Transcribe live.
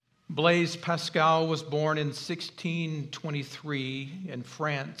Blaise Pascal was born in 1623 in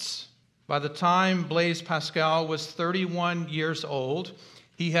France. By the time Blaise Pascal was 31 years old,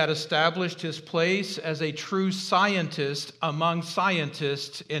 he had established his place as a true scientist among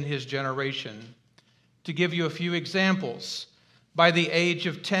scientists in his generation. To give you a few examples, by the age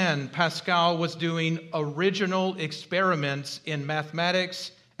of 10, Pascal was doing original experiments in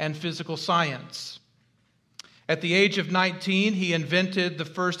mathematics and physical science. At the age of 19, he invented the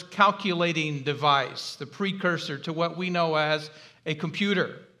first calculating device, the precursor to what we know as a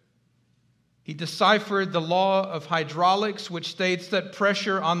computer. He deciphered the law of hydraulics, which states that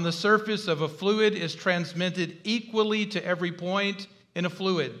pressure on the surface of a fluid is transmitted equally to every point in a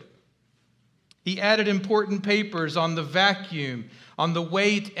fluid. He added important papers on the vacuum, on the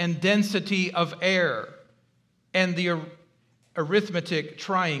weight and density of air, and the arithmetic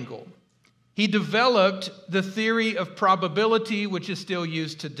triangle. He developed the theory of probability, which is still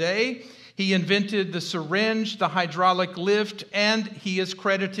used today. He invented the syringe, the hydraulic lift, and he is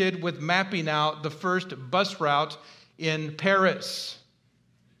credited with mapping out the first bus route in Paris.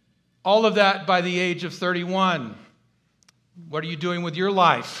 All of that by the age of 31. What are you doing with your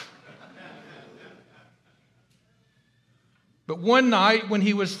life? But one night when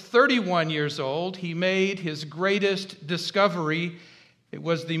he was 31 years old, he made his greatest discovery. It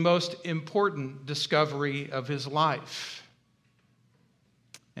was the most important discovery of his life.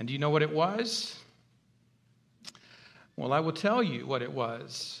 And do you know what it was? Well, I will tell you what it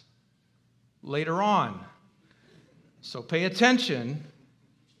was later on. So pay attention,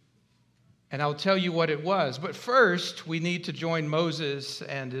 and I'll tell you what it was. But first, we need to join Moses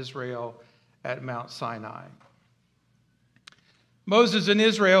and Israel at Mount Sinai. Moses and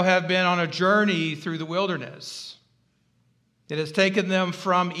Israel have been on a journey through the wilderness. It has taken them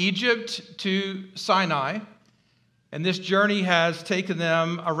from Egypt to Sinai, and this journey has taken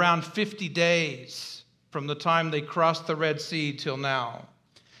them around 50 days from the time they crossed the Red Sea till now.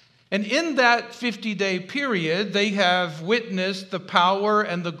 And in that 50-day period, they have witnessed the power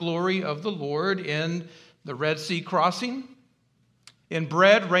and the glory of the Lord in the Red Sea crossing, in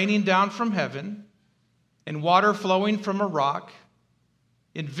bread raining down from heaven, in water flowing from a rock,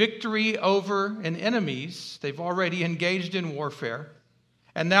 in victory over an enemies. They've already engaged in warfare.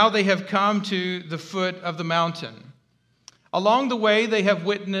 And now they have come to the foot of the mountain. Along the way, they have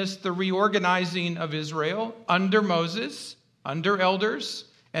witnessed the reorganizing of Israel under Moses, under elders,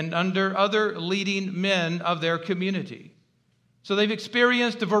 and under other leading men of their community. So they've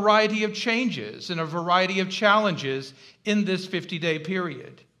experienced a variety of changes and a variety of challenges in this 50-day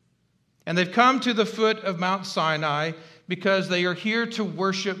period. And they've come to the foot of Mount Sinai because they are here to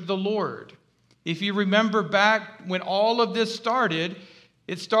worship the Lord. If you remember back when all of this started,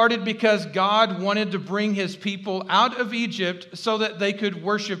 it started because God wanted to bring his people out of Egypt so that they could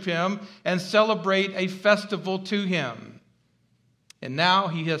worship him and celebrate a festival to him. And now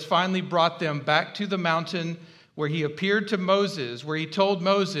he has finally brought them back to the mountain where he appeared to Moses, where he told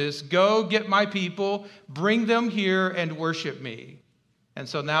Moses, "Go get my people, bring them here and worship me." And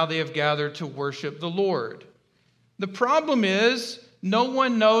so now they have gathered to worship the Lord. The problem is, no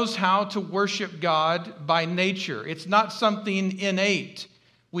one knows how to worship God by nature. It's not something innate.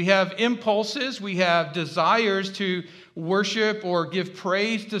 We have impulses, we have desires to worship or give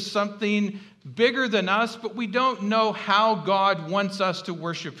praise to something bigger than us, but we don't know how God wants us to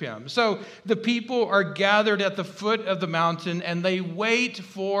worship him. So the people are gathered at the foot of the mountain and they wait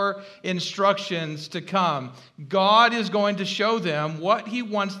for instructions to come. God is going to show them what he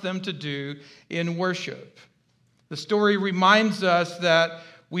wants them to do in worship. The story reminds us that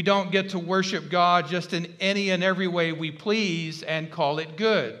we don't get to worship God just in any and every way we please and call it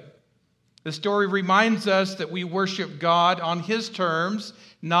good. The story reminds us that we worship God on his terms,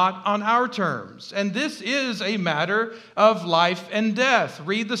 not on our terms. And this is a matter of life and death.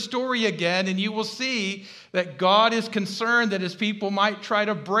 Read the story again and you will see that God is concerned that his people might try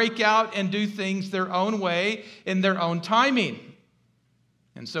to break out and do things their own way in their own timing.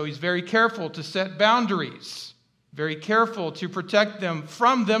 And so he's very careful to set boundaries. Very careful to protect them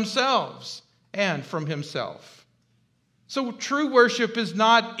from themselves and from himself. So true worship is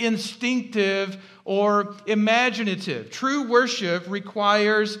not instinctive or imaginative. True worship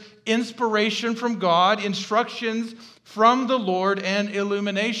requires inspiration from God, instructions from the Lord, and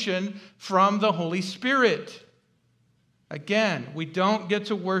illumination from the Holy Spirit. Again, we don't get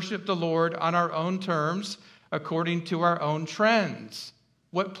to worship the Lord on our own terms, according to our own trends.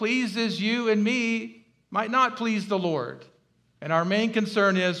 What pleases you and me might not please the Lord. And our main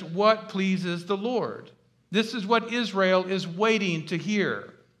concern is what pleases the Lord. This is what Israel is waiting to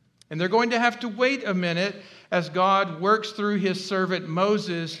hear. And they're going to have to wait a minute as God works through his servant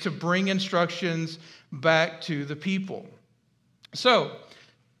Moses to bring instructions back to the people. So,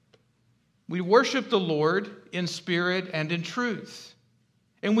 we worship the Lord in spirit and in truth.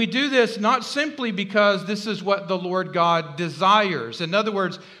 And we do this not simply because this is what the Lord God desires. In other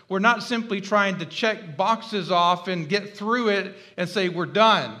words, we're not simply trying to check boxes off and get through it and say we're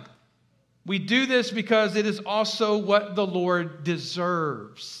done. We do this because it is also what the Lord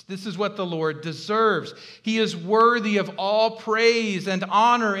deserves. This is what the Lord deserves. He is worthy of all praise and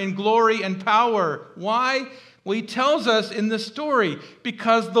honor and glory and power. Why? Well, he tells us in this story,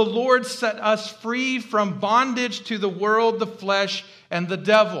 because the Lord set us free from bondage to the world, the flesh, and the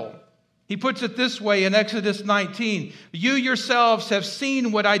devil. He puts it this way in Exodus 19, "You yourselves have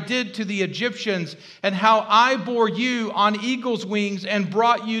seen what I did to the Egyptians and how I bore you on eagle's wings and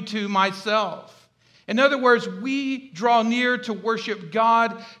brought you to myself." In other words, we draw near to worship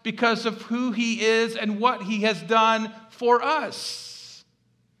God because of who he is and what he has done for us.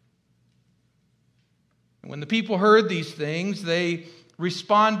 And when the people heard these things, they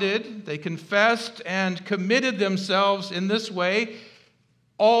responded, they confessed, and committed themselves in this way.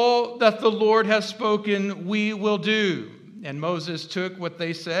 "All that the Lord has spoken, we will do." And Moses took what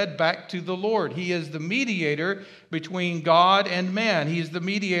they said back to the Lord. He is the mediator between God and man. He is the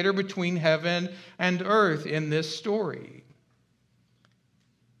mediator between heaven and earth in this story.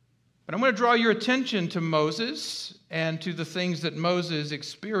 But I'm going to draw your attention to Moses and to the things that Moses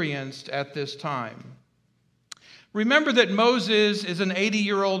experienced at this time. Remember that Moses is an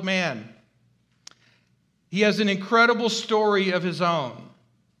 80-year-old man. He has an incredible story of his own.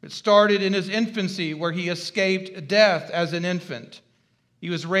 It started in his infancy, where he escaped death as an infant.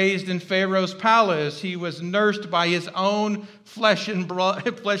 He was raised in Pharaoh's palace. He was nursed by his own flesh and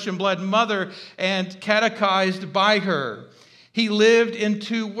blood mother and catechized by her. He lived in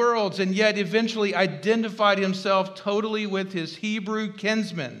two worlds and yet eventually identified himself totally with his Hebrew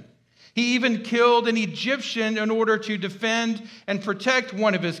kinsmen. He even killed an Egyptian in order to defend and protect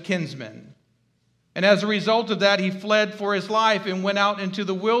one of his kinsmen. And as a result of that, he fled for his life and went out into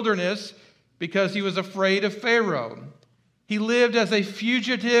the wilderness because he was afraid of Pharaoh. He lived as a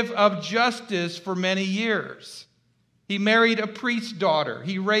fugitive of justice for many years. He married a priest's daughter.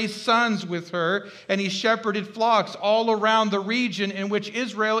 He raised sons with her, and he shepherded flocks all around the region in which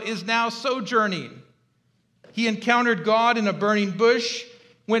Israel is now sojourning. He encountered God in a burning bush,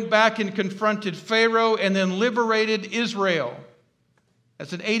 went back and confronted Pharaoh, and then liberated Israel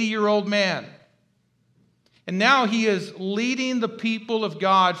as an 80-year-old man. And now he is leading the people of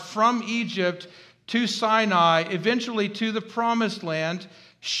God from Egypt to Sinai, eventually to the Promised Land,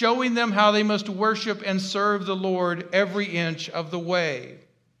 showing them how they must worship and serve the Lord every inch of the way.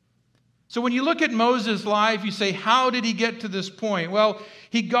 So when you look at Moses' life, you say, how did he get to this point? Well,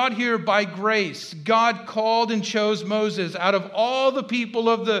 he got here by grace. God called and chose Moses out of all the people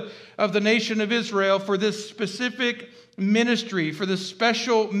of the nation of Israel for this specific ministry, for this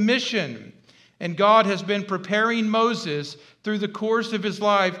special mission. And God has been preparing Moses through the course of his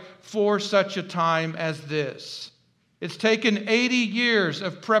life for such a time as this. It's taken 80 years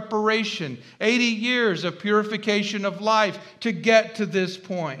of preparation, 80 years of purification of life to get to this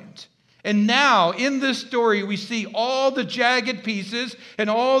point. And now, in this story, we see all the jagged pieces and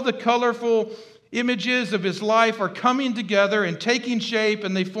all the colorful images of his life are coming together and taking shape,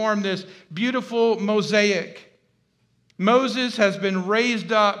 and they form this beautiful mosaic. Moses has been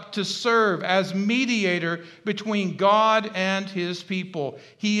raised up to serve as mediator between God and his people.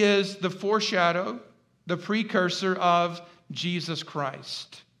 He is the foreshadow, the precursor of Jesus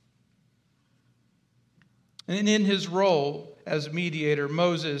Christ. And in his role as mediator,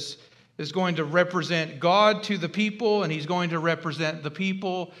 Moses is going to represent God to the people, and he's going to represent the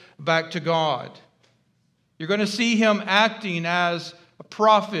people back to God. You're going to see him acting as a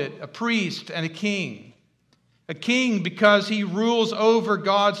prophet, a priest, and a king. A king because he rules over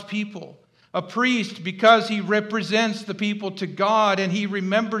God's people. A priest because he represents the people to God and he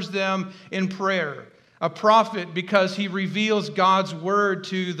remembers them in prayer. A prophet because he reveals God's word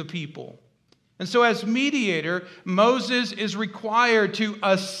to the people. And so as mediator, Moses is required to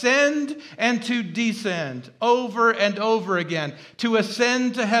ascend and to descend over and over again. To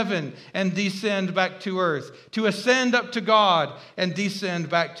ascend to heaven and descend back to earth. To ascend up to God and descend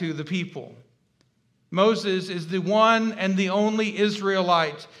back to the people. Moses is the one and the only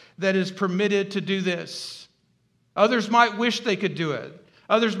Israelite that is permitted to do this. Others might wish they could do it.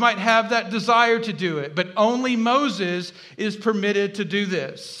 Others might have that desire to do it. But only Moses is permitted to do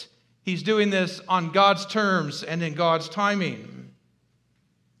this. He's doing this on God's terms and in God's timing.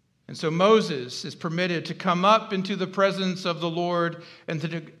 And so Moses is permitted to come up into the presence of the Lord and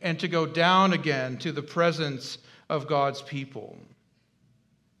to go down again to the presence of God's people.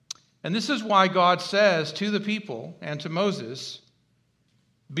 And this is why God says to the people and to Moses,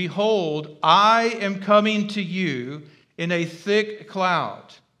 "Behold, I am coming to you in a thick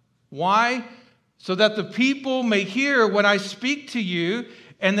cloud." Why? So that the people may hear when I speak to you,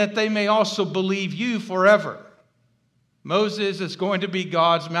 and that they may also believe you forever. Moses is going to be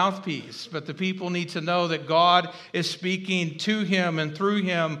God's mouthpiece, but the people need to know that God is speaking to him and through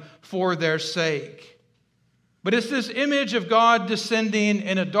him for their sake. But it's this image of God descending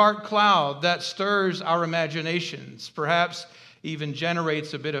in a dark cloud that stirs our imaginations, perhaps even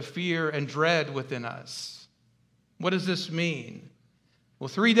generates a bit of fear and dread within us. What does this mean? Well,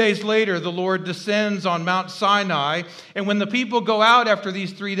 3 days later, the Lord descends on Mount Sinai, and when the people go out after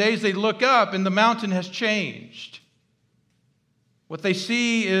these 3 days, they look up and the mountain has changed. What they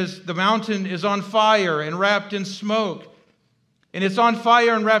see is the mountain is on fire and wrapped in smoke. And it's on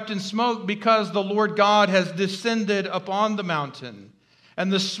fire and wrapped in smoke because the Lord God has descended upon the mountain. And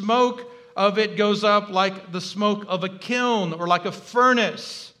the smoke of it goes up like the smoke of a kiln or like a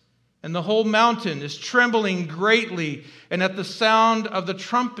furnace. And the whole mountain is trembling greatly. And at the sound of the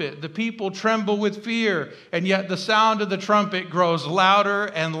trumpet, the people tremble with fear. And yet the sound of the trumpet grows louder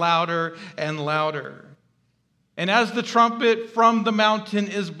and louder and louder. And as the trumpet from the mountain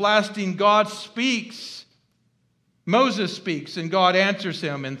is blasting, God speaks. Moses speaks, and God answers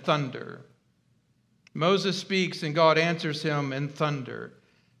him in thunder. Moses speaks, and God answers him in thunder.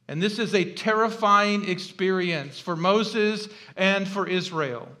 And this is a terrifying experience for Moses and for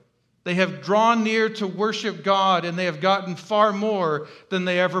Israel. They have drawn near to worship God, and they have gotten far more than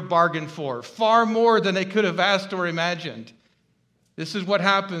they ever bargained for, far more than they could have asked or imagined. This is what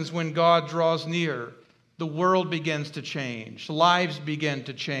happens when God draws near. The world begins to change. Lives begin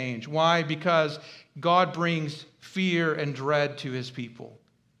to change. Why? Because God brings fear and dread to his people.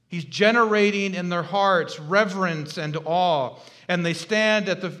 He's generating in their hearts reverence and awe. And they stand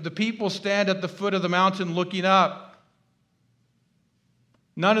at the people stand at the foot of the mountain looking up.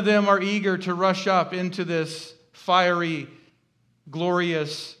 None of them are eager to rush up into this fiery,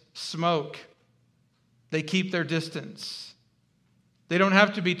 glorious smoke. They keep their distance. They don't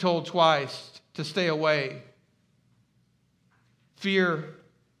have to be told twice to stay away. Fear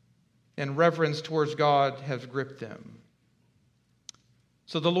and reverence towards God have gripped them.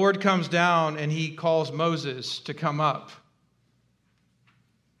 So the Lord comes down and he calls Moses to come up.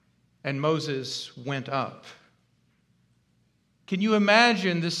 And Moses went up. Can you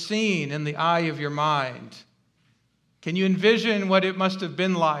imagine this scene in the eye of your mind? Can you envision what it must have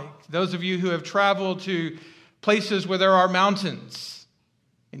been like? Those of you who have traveled to places where there are mountains,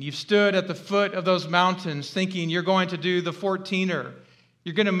 and you've stood at the foot of those mountains thinking you're going to do the 14er.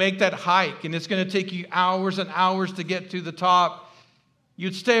 You're going to make that hike, and it's going to take you hours and hours to get to the top.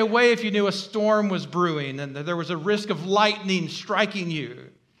 You'd stay away if you knew a storm was brewing and that there was a risk of lightning striking you.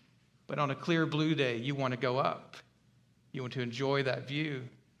 But on a clear blue day, you want to go up. You want to enjoy that view.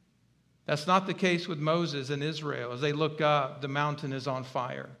 That's not the case with Moses and Israel. As they look up, the mountain is on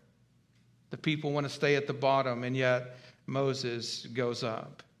fire. The people want to stay at the bottom, and yet Moses goes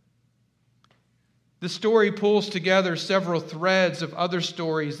up. This story pulls together several threads of other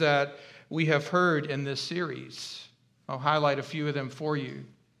stories that we have heard in this series. I'll highlight a few of them for you.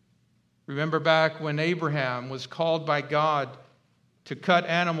 Remember back when Abraham was called by God to cut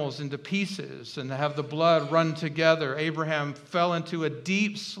animals into pieces and to have the blood run together. Abraham fell into a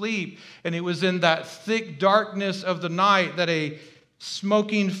deep sleep, and it was in that thick darkness of the night that a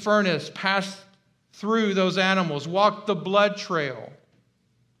smoking furnace passed through those animals, walked the blood trail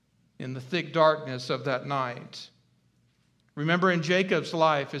in the thick darkness of that night. Remember in Jacob's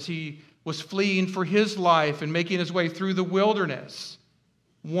life as he was fleeing for his life and making his way through the wilderness.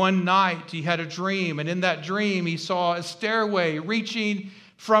 One night he had a dream, and in that dream he saw a stairway reaching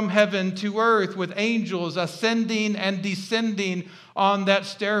from heaven to earth with angels ascending and descending on that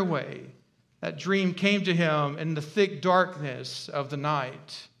stairway. That dream came to him in the thick darkness of the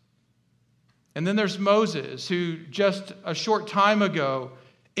night. And then there's Moses, who just a short time ago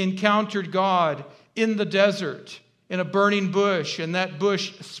encountered God in the desert in a burning bush, and that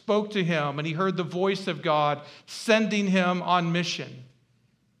bush spoke to him, and he heard the voice of God sending him on mission.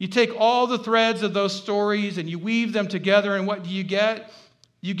 You take all the threads of those stories and you weave them together, and what do you get?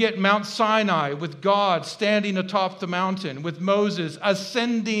 You get Mount Sinai with God standing atop the mountain, with Moses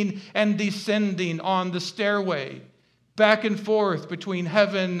ascending and descending on the stairway, back and forth between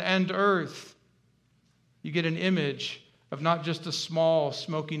heaven and earth. You get an image of not just a small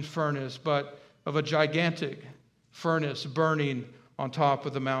smoking furnace, but of a gigantic furnace burning on top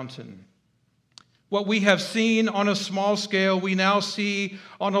of the mountain. What we have seen on a small scale, we now see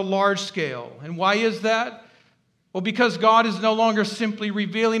on a large scale. And why is that? Well, because God is no longer simply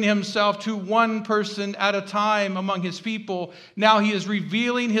revealing himself to one person at a time among his people. Now he is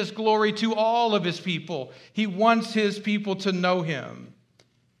revealing his glory to all of his people. He wants his people to know him.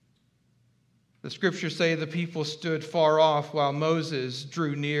 The scriptures say the people stood far off while Moses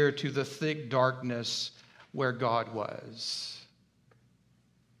drew near to the thick darkness where God was.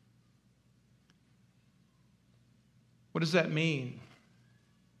 What does that mean?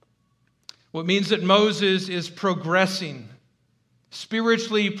 Well, it means that Moses is progressing,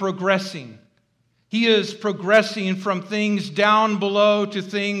 spiritually progressing. He is progressing from things down below to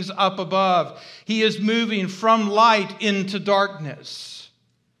things up above. He is moving from light into darkness.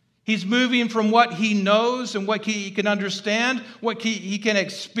 He's moving from what he knows and what he can understand, what he can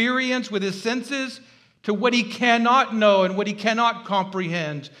experience with his senses, to what he cannot know and what he cannot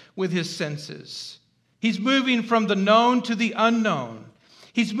comprehend with his senses. He's moving from the known to the unknown.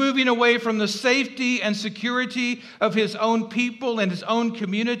 He's moving away from the safety and security of his own people and his own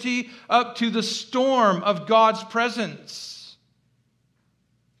community up to the storm of God's presence.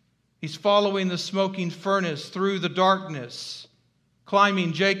 He's following the smoking furnace through the darkness,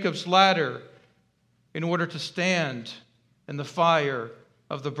 climbing Jacob's ladder in order to stand in the fire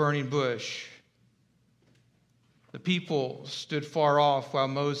of the burning bush. The people stood far off while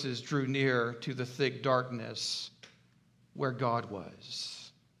Moses drew near to the thick darkness where God was.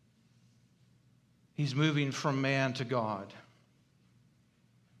 He's moving from man to God.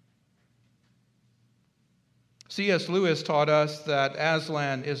 C.S. Lewis taught us that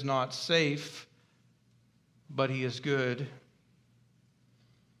Aslan is not safe, but he is good.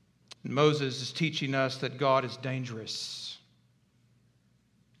 And Moses is teaching us that God is dangerous.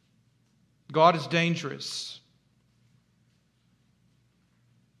 God is dangerous.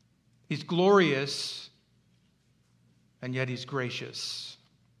 He's glorious, and yet he's gracious.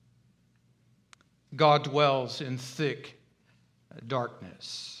 God dwells in thick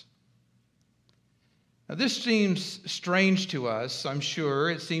darkness. Now, this seems strange to us, I'm sure.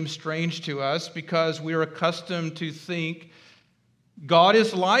 It seems strange to us because we're accustomed to think God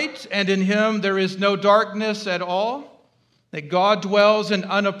is light, and in him there is no darkness at all. That God dwells in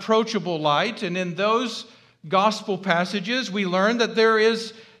unapproachable light, and in those gospel passages we learn that there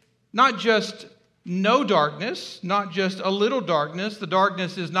is not just no darkness, not just a little darkness. The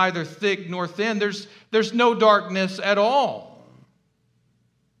darkness is neither thick nor thin. There's no darkness at all.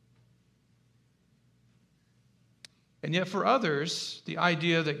 And yet for others, the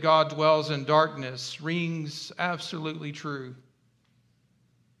idea that God dwells in darkness rings absolutely true.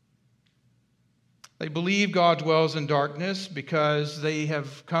 They believe God dwells in darkness because they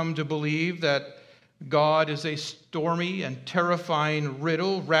have come to believe that God is a stormy and terrifying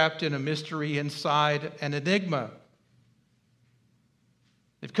riddle wrapped in a mystery inside an enigma.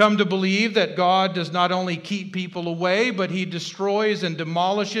 They've come to believe that God does not only keep people away, but he destroys and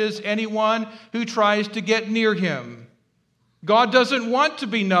demolishes anyone who tries to get near him. God doesn't want to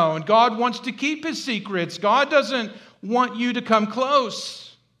be known. God wants to keep his secrets. God doesn't want you to come close.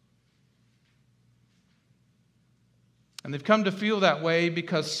 And they've come to feel that way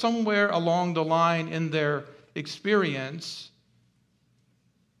because somewhere along the line in their experience,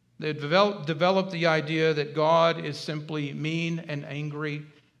 they've developed the idea that God is simply mean and angry,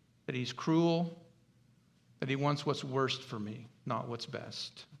 that he's cruel, that he wants what's worst for me, not what's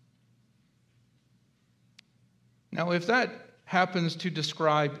best. Now, if that happens to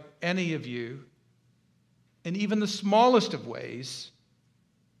describe any of you, in even the smallest of ways,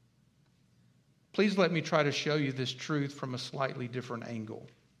 please let me try to show you this truth from a slightly different angle.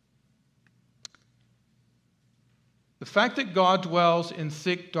 The fact that God dwells in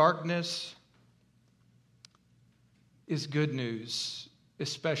thick darkness is good news,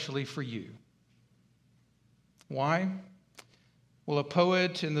 especially for you. Why? Well, a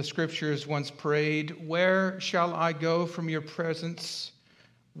poet in the scriptures once prayed, "Where shall I go from your presence?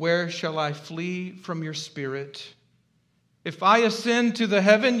 Where shall I flee from your spirit? If I ascend to the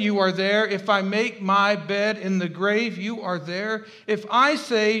heaven, you are there. If I make my bed in the grave, you are there. If I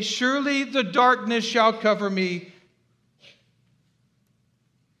say, surely the darkness shall cover me,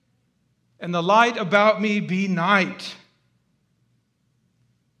 and the light about me be night,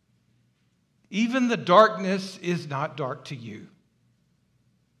 even the darkness is not dark to you.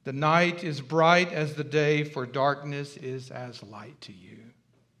 The night is bright as the day, for darkness is as light to you."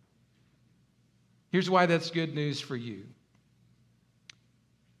 Here's why that's good news for you.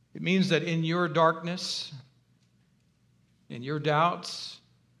 It means that in your darkness, in your doubts,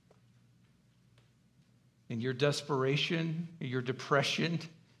 in your desperation, in your depression,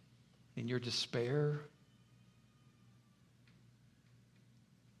 in your despair,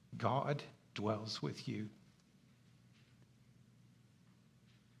 God dwells with you.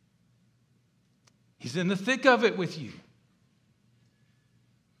 He's in the thick of it with you.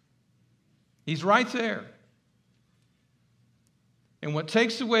 He's right there. And what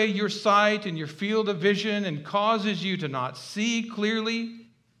takes away your sight and your field of vision and causes you to not see clearly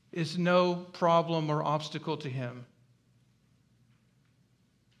is no problem or obstacle to him.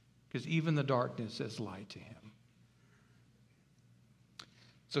 Because even the darkness is light to him.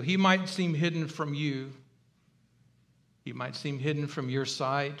 So he might seem hidden from you. He might seem hidden from your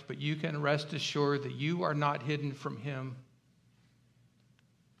sight, but you can rest assured that you are not hidden from him.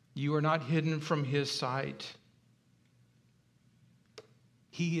 You are not hidden from his sight.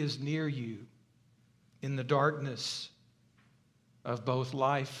 He is near you in the darkness of both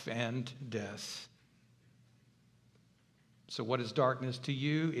life and death. So what is darkness to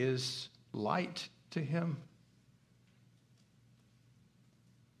you is light to him.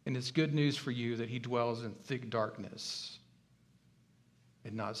 And it's good news for you that he dwells in thick darkness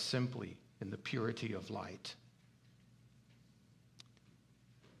and not simply in the purity of light.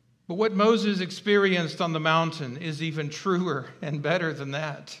 But what Moses experienced on the mountain is even truer and better than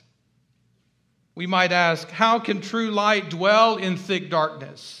that. We might ask, how can true light dwell in thick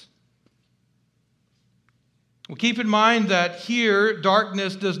darkness? Well, keep in mind that here,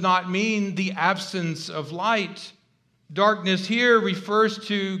 darkness does not mean the absence of light. Darkness here refers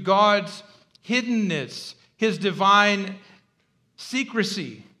to God's hiddenness, his divine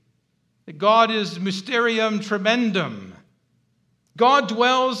secrecy. God is mysterium tremendum. God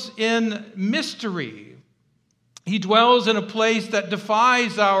dwells in mystery. He dwells in a place that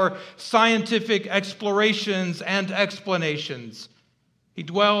defies our scientific explorations and explanations. He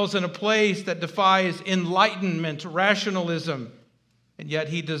dwells in a place that defies enlightenment, rationalism, and yet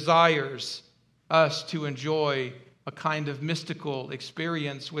he desires us to enjoy a kind of mystical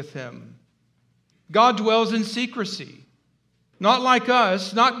experience with him. God dwells in secrecy, not like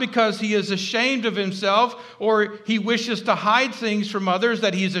us, not because he is ashamed of himself or he wishes to hide things from others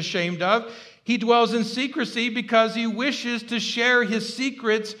that he's ashamed of. He dwells in secrecy because he wishes to share his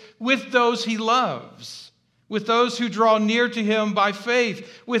secrets with those he loves, with those who draw near to him by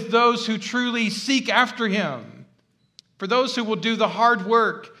faith, with those who truly seek after him, for those who will do the hard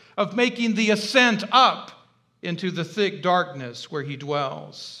work of making the ascent up into the thick darkness where he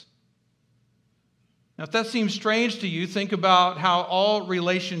dwells. Now, if that seems strange to you, think about how all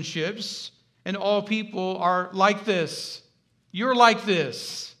relationships and all people are like this. You're like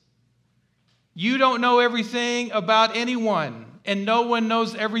this. You don't know everything about anyone, and no one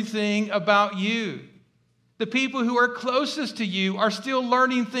knows everything about you. The people who are closest to you are still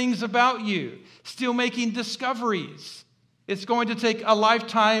learning things about you, still making discoveries. It's going to take a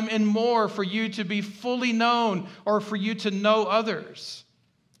lifetime and more for you to be fully known or for you to know others.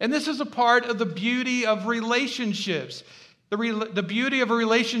 And this is a part of the beauty of relationships. The beauty of a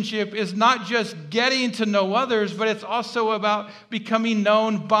relationship is not just getting to know others, but it's also about becoming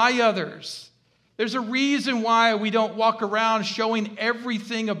known by others. There's a reason why we don't walk around showing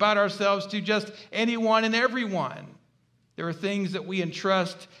everything about ourselves to just anyone and everyone. There are things that we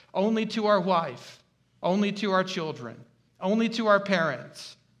entrust only to our wife, only to our children, only to our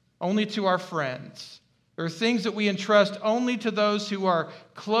parents, only to our friends. There are things that we entrust only to those who are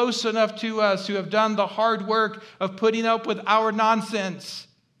close enough to us, who have done the hard work of putting up with our nonsense,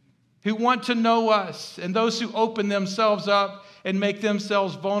 who want to know us, and those who open themselves up and make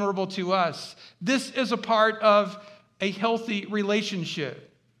themselves vulnerable to us. This is a part of a healthy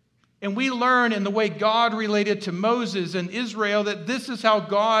relationship. And we learn in the way God related to Moses and Israel that this is how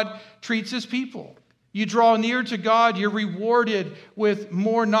God treats his people. You draw near to God, you're rewarded with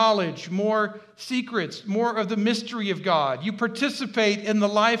more knowledge, more secrets, more of the mystery of God. You participate in the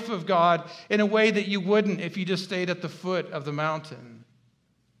life of God in a way that you wouldn't if you just stayed at the foot of the mountain.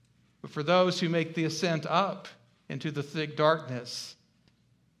 But for those who make the ascent up into the thick darkness,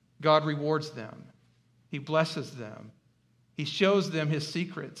 God rewards them. He blesses them. He shows them his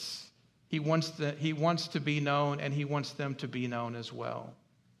secrets. He wants to be known, and he wants them to be known as well.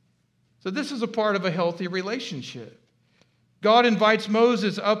 So this is a part of a healthy relationship. God invites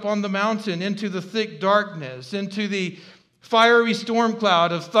Moses up on the mountain into the thick darkness, into the fiery storm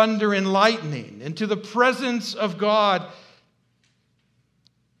cloud of thunder and lightning, into the presence of God,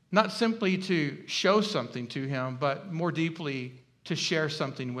 not simply to show something to him, but more deeply to share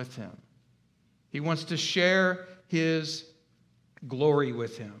something with him. He wants to share his glory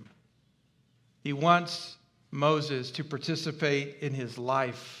with him. He wants Moses to participate in his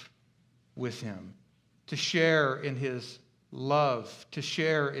life with him. to share in his love, to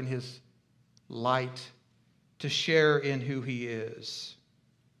share in his light, to share in who he is.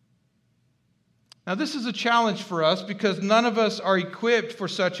 Now, this is a challenge for us because none of us are equipped for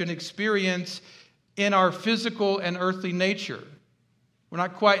such an experience in our physical and earthly nature. We're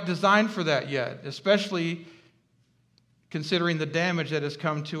not quite designed for that yet, especially considering the damage that has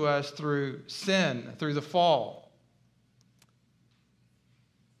come to us through sin, through the fall.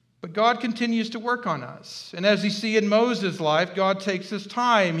 But God continues to work on us. And as you see in Moses' life, God takes his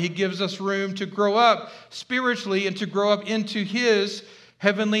time. He gives us room to grow up spiritually and to grow up into his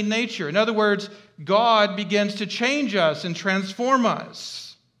heavenly nature. In other words, God begins to change us and transform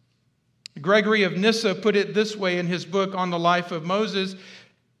us. Gregory of Nyssa put it this way in his book on the life of Moses,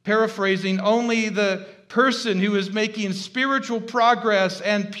 paraphrasing, only the person who is making spiritual progress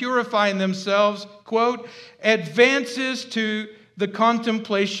and purifying themselves, quote, advances to the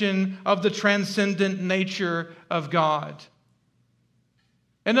contemplation of the transcendent nature of God.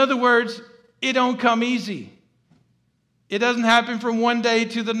 In other words, it don't come easy. It doesn't happen from one day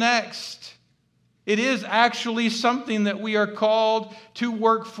to the next. It is actually something that we are called to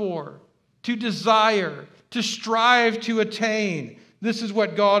work for, to desire, to strive to attain. This is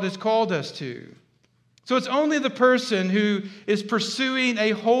what God has called us to. So it's only the person who is pursuing a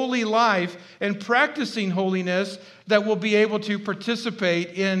holy life and practicing holiness that will be able to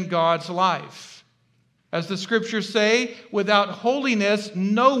participate in God's life. As the scriptures say, without holiness,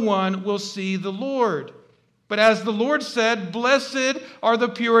 no one will see the Lord. But as the Lord said, blessed are the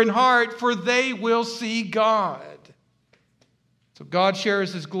pure in heart, for they will see God. So God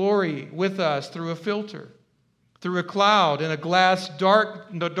shares his glory with us through a filter, through a cloud in a glass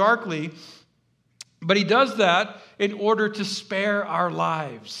darkly. But he does that in order to spare our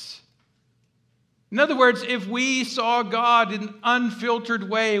lives. In other words, if we saw God in an unfiltered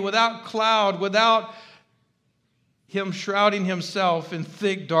way, without cloud, without him shrouding himself in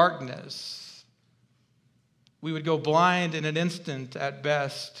thick darkness, we would go blind in an instant at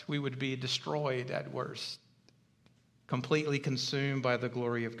best. We would be destroyed at worst, completely consumed by the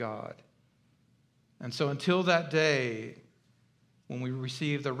glory of God. And so until that day, when we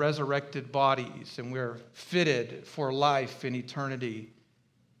receive the resurrected bodies and we're fitted for life in eternity,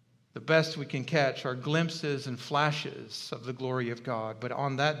 the best we can catch are glimpses and flashes of the glory of God. But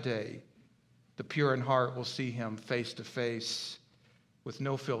on that day, the pure in heart will see him face to face with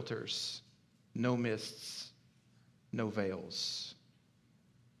no filters, no mists, no veils.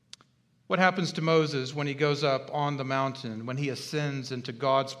 What happens to Moses when he goes up on the mountain, when he ascends into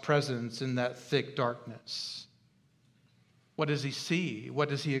God's presence in that thick darkness? What does he see? What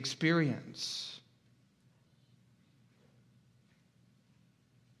does he experience?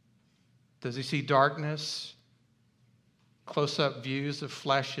 Does he see darkness, close-up views of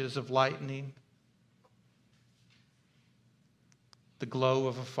flashes of lightning, the glow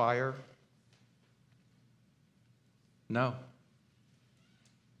of a fire? No.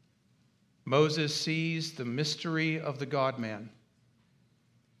 Moses sees the mystery of the God-man,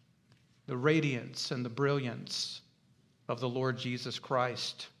 the radiance and the brilliance of the Lord Jesus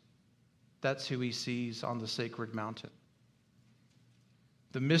Christ. That's who he sees on the sacred mountain.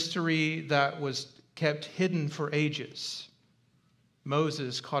 The mystery that was kept hidden for ages,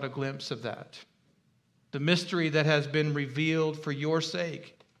 Moses caught a glimpse of that. The mystery that has been revealed for your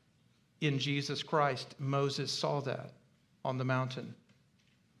sake in Jesus Christ, Moses saw that on the mountain.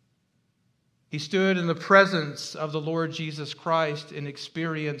 He stood in the presence of the Lord Jesus Christ and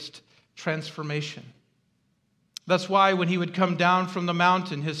experienced transformation. That's why when he would come down from the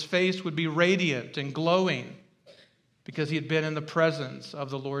mountain, his face would be radiant and glowing because he had been in the presence of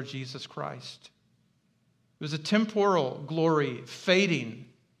the Lord Jesus Christ. It was a temporal glory fading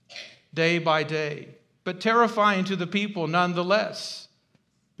day by day, but terrifying to the people nonetheless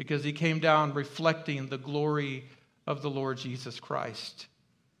because he came down reflecting the glory of the Lord Jesus Christ.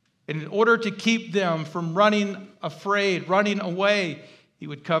 And in order to keep them from running afraid, running away, he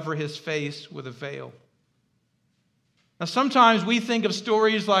would cover his face with a veil. Now, sometimes we think of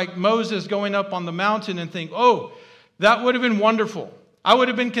stories like Moses going up on the mountain and think, oh, that would have been wonderful. I would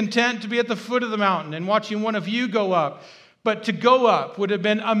have been content to be at the foot of the mountain and watching one of you go up. But to go up would have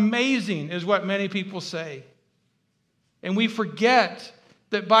been amazing, is what many people say. And we forget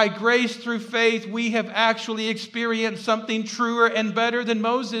that by grace through faith, we have actually experienced something truer and better than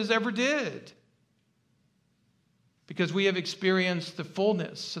Moses ever did. Because we have experienced the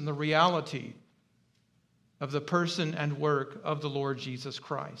fullness and the reality of the person and work of the Lord Jesus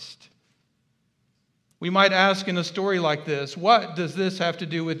Christ. We might ask in a story like this, what does this have to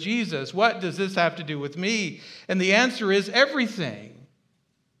do with Jesus? What does this have to do with me? And the answer is everything.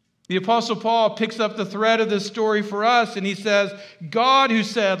 The Apostle Paul picks up the thread of this story for us, and he says, God who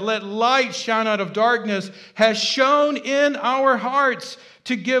said, "Let light shine out of darkness," has shone in our hearts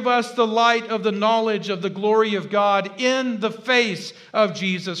to give us the light of the knowledge of the glory of God in the face of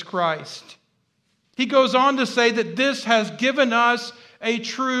Jesus Christ. He goes on to say that this has given us a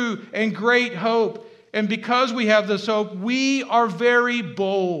true and great hope. And because we have this hope, we are very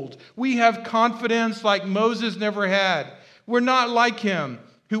bold. We have confidence like Moses never had. We're not like him,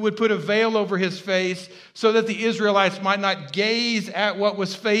 who would put a veil over his face so that the Israelites might not gaze at what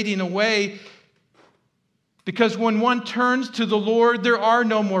was fading away. Because when one turns to the Lord, there are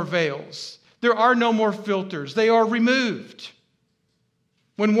no more veils. There are no more filters. They are removed.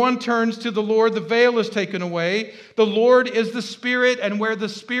 When one turns to the Lord, the veil is taken away. The Lord is the Spirit, and where the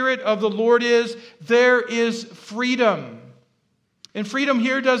Spirit of the Lord is, there is freedom. And freedom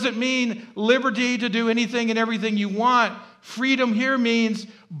here doesn't mean liberty to do anything and everything you want. Freedom here means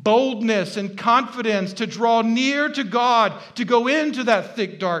boldness and confidence to draw near to God, to go into that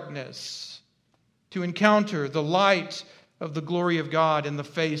thick darkness, to encounter the light of the glory of God in the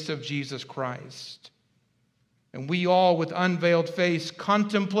face of Jesus Christ. And we all, with unveiled face,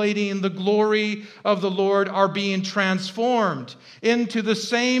 contemplating the glory of the Lord, are being transformed into the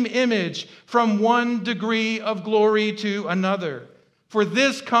same image from one degree of glory to another. For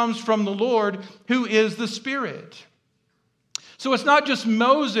this comes from the Lord, who is the Spirit. So it's not just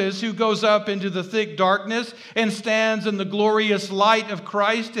Moses who goes up into the thick darkness and stands in the glorious light of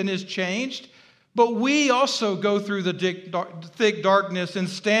Christ and is changed. But we also go through the thick darkness and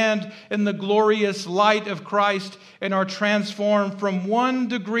stand in the glorious light of Christ and are transformed from one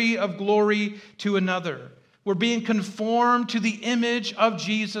degree of glory to another. We're being conformed to the image of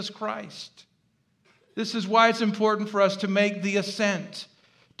Jesus Christ. This is why it's important for us to make the ascent,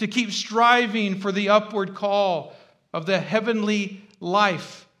 to keep striving for the upward call of the heavenly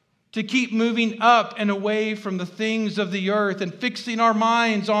life, to keep moving up and away from the things of the earth and fixing our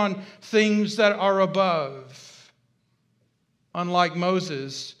minds on things that are above. Unlike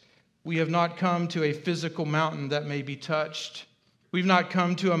Moses, we have not come to a physical mountain that may be touched. We've not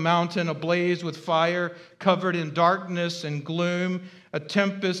come to a mountain ablaze with fire, covered in darkness and gloom, a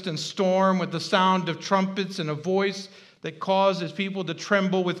tempest and storm with the sound of trumpets and a voice that causes people to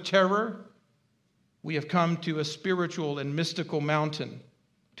tremble with terror. We have come to a spiritual and mystical mountain,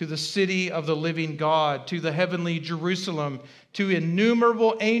 to the city of the living God, to the heavenly Jerusalem, to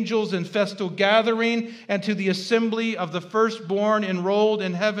innumerable angels in festal gathering, and to the assembly of the firstborn enrolled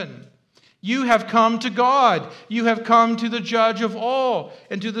in heaven. You have come to God. You have come to the judge of all,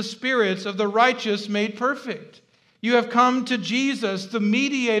 and to the spirits of the righteous made perfect. You have come to Jesus, the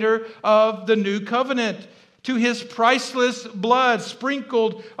mediator of the new covenant, to his priceless blood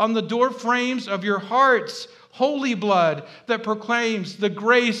sprinkled on the door frames of your hearts, holy blood that proclaims the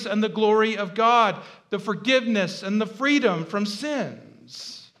grace and the glory of God, the forgiveness and the freedom from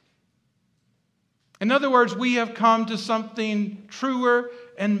sins. In other words, we have come to something truer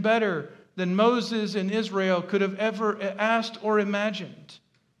and better than Moses and Israel could have ever asked or imagined.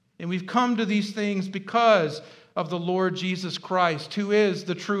 And we've come to these things because of the Lord Jesus Christ, who is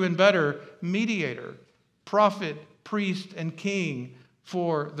the true and better mediator, prophet, priest, and king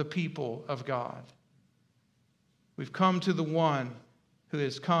for the people of God. We've come to the one who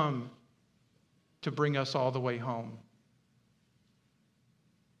has come to bring us all the way home.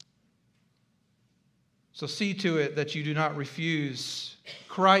 So see to it that you do not refuse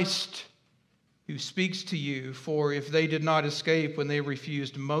Christ who speaks to you, for if they did not escape when they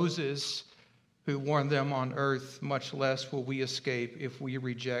refused Moses, who warned them on earth, much less will we escape if we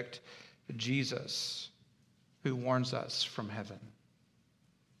reject Jesus, who warns us from heaven.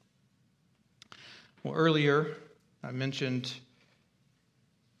 Well, earlier I mentioned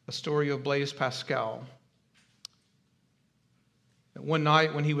a story of Blaise Pascal. One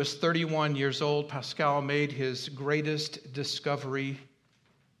night when he was 31 years old, Pascal made his greatest discovery.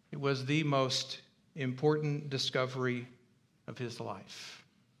 It was the most important discovery of his life.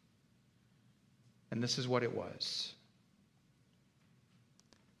 And this is what it was: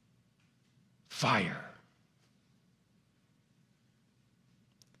 fire.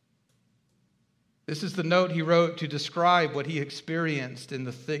 This is the note he wrote to describe what he experienced in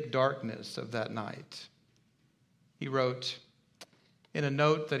the thick darkness of that night. He wrote in a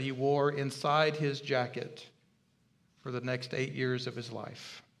note that he wore inside his jacket for the next 8 years of his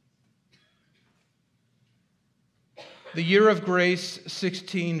life. The year of grace,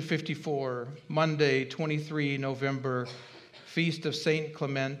 1654, Monday, 23 November, feast of Saint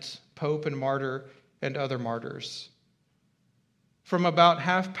Clement, Pope and martyr, and other martyrs. From about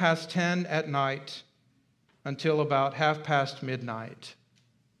 10:30 at night until about 10:30 midnight,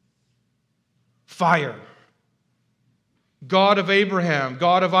 fire. God of Abraham,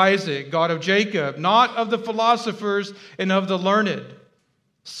 God of Isaac, God of Jacob, not of the philosophers and of the learned.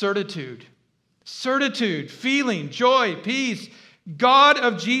 Certitude, feeling, joy, peace. God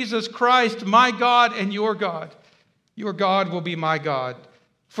of Jesus Christ, my God and your God. Your God will be my God.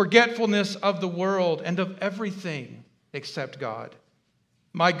 Forgetfulness of the world and of everything except God.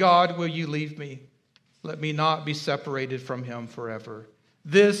 My God, will you leave me? Let me not be separated from him forever.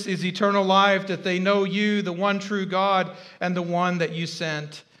 This is eternal life, that they know you, the one true God, and the one that you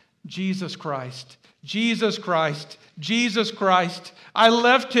sent, Jesus Christ. Jesus Christ. Jesus Christ. I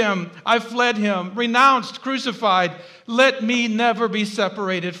left him. I fled him, renounced, crucified. Let me never be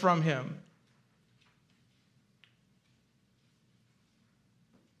separated from him.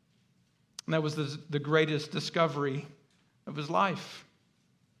 And that was the greatest discovery of his life.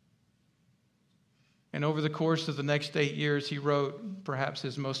 And over the course of the next 8 years, he wrote perhaps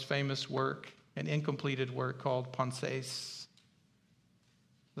his most famous work, an incompleted work called Pensées,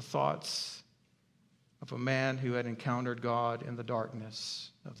 the thoughts of a man who had encountered God in the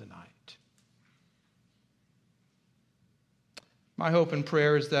darkness of the night. My hope and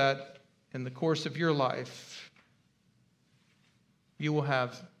prayer is that in the course of your life, you will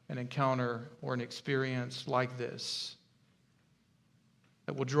have an encounter or an experience like this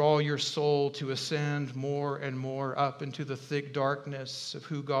that will draw your soul to ascend more and more up into the thick darkness of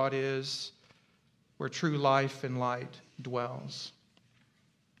who God is, where true life and light dwells.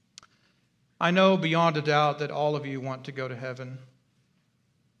 I know beyond a doubt that all of you want to go to heaven.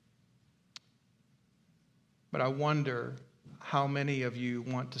 But I wonder how many of you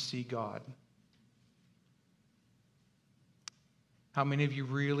want to see God. How many of you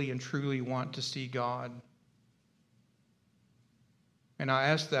really and truly want to see God? And I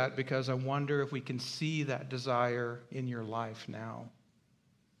ask that because I wonder if we can see that desire in your life now.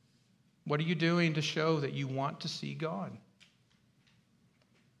 What are you doing to show that you want to see God?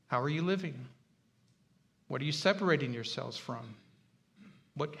 How are you living? What are you separating yourselves from?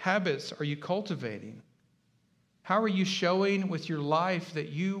 What habits are you cultivating? How are you showing with your life that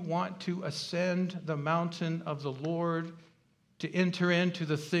you want to ascend the mountain of the Lord, to enter into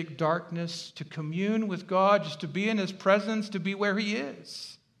the thick darkness, to commune with God, just to be in his presence, to be where he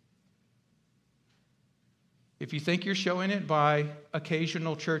is? If you think you're showing it by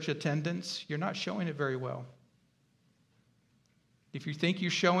occasional church attendance, you're not showing it very well. If you think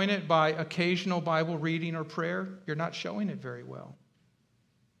you're showing it by occasional Bible reading or prayer, you're not showing it very well.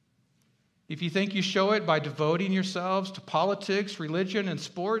 If you think you show it by devoting yourselves to politics, religion, and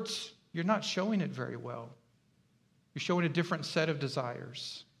sports, you're not showing it very well. You're showing a different set of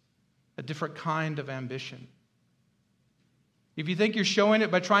desires, a different kind of ambition. If you think you're showing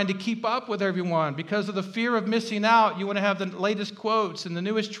it by trying to keep up with everyone because of the fear of missing out, you want to have the latest quotes and the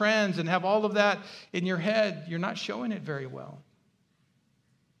newest trends and have all of that in your head, you're not showing it very well.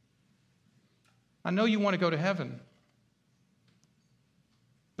 I know you want to go to heaven,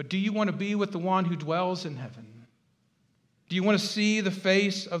 but do you want to be with the one who dwells in heaven? Do you want to see the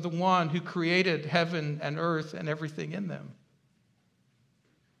face of the one who created heaven and earth and everything in them?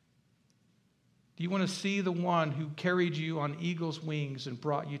 Do you want to see the one who carried you on eagle's wings and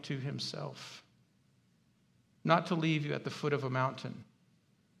brought you to himself? Not to leave you at the foot of a mountain,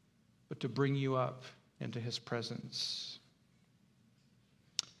 but to bring you up into his presence.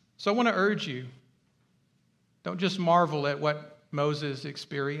 So I want to urge you, don't just marvel at what Moses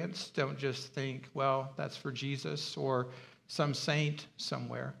experienced. Don't just think, well, that's for Jesus or some saint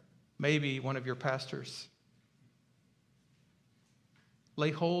somewhere, maybe one of your pastors.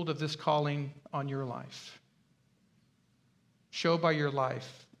 Lay hold of this calling on your life. Show by your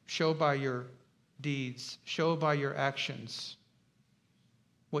life, show by your deeds, show by your actions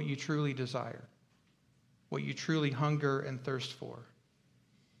what you truly desire, what you truly hunger and thirst for.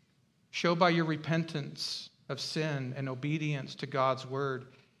 Show by your repentance of sin and obedience to God's word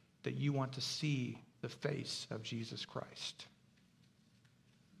that you want to see the face of Jesus Christ.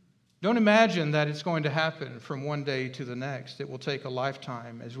 Don't imagine that it's going to happen from one day to the next. It will take a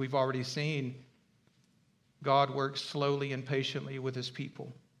lifetime. As we've already seen, God works slowly and patiently with his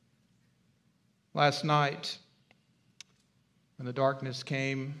people. Last night, when the darkness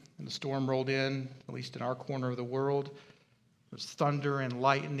came and the storm rolled in, at least in our corner of the world, there was thunder and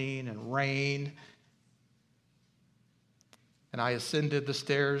lightning and rain. And I ascended the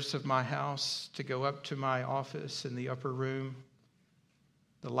stairs of my house to go up to my office in the upper room.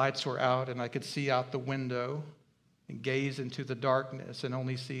 The lights were out, and I could see out the window and gaze into the darkness and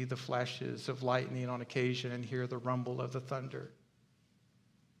only see the flashes of lightning on occasion and hear the rumble of the thunder.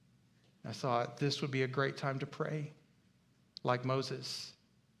 I thought this would be a great time to pray, like Moses.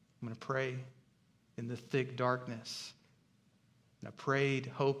 I'm going to pray. in the thick darkness. And I prayed,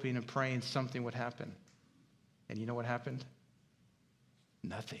 hoping and praying something would happen. And you know what happened?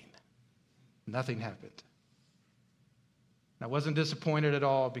 Nothing. Nothing happened. And I wasn't disappointed at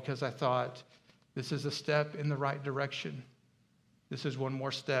all because I thought, this is a step in the right direction. This is one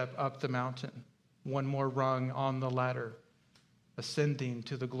more step up the mountain, one more rung on the ladder, ascending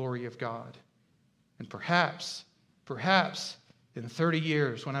to the glory of God. And perhaps in 30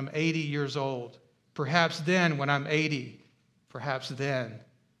 years, when I'm 80 years old, perhaps then when I'm 80, perhaps then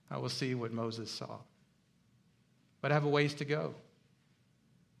I will see what Moses saw. But I have a ways to go.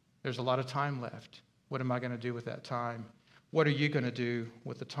 There's a lot of time left. What am I going to do with that time? What are you going to do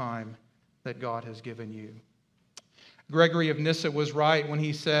with the time that God has given you? Gregory of Nyssa was right when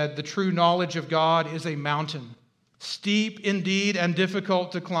he said, the true knowledge of God is a mountain, steep indeed and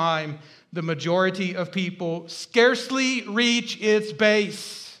difficult to climb. The majority of people scarcely reach its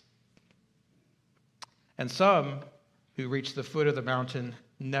base. And some who reach the foot of the mountain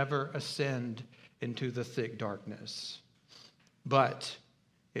never ascend into the thick darkness. But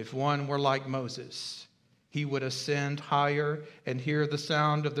if one were like Moses, he would ascend higher and hear the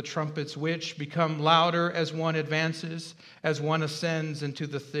sound of the trumpets, which become louder as one advances, as one ascends into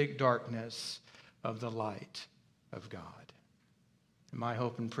the thick darkness of the light of God. And my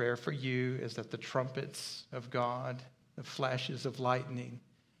hope and prayer for you is that the trumpets of God, the flashes of lightning,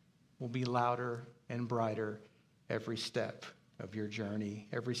 will be louder and brighter every step of your journey,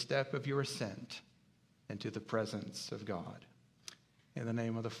 every step of your ascent into the presence of God. In the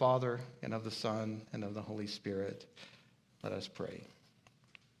name of the Father, and of the Son, and of the Holy Spirit, let us pray.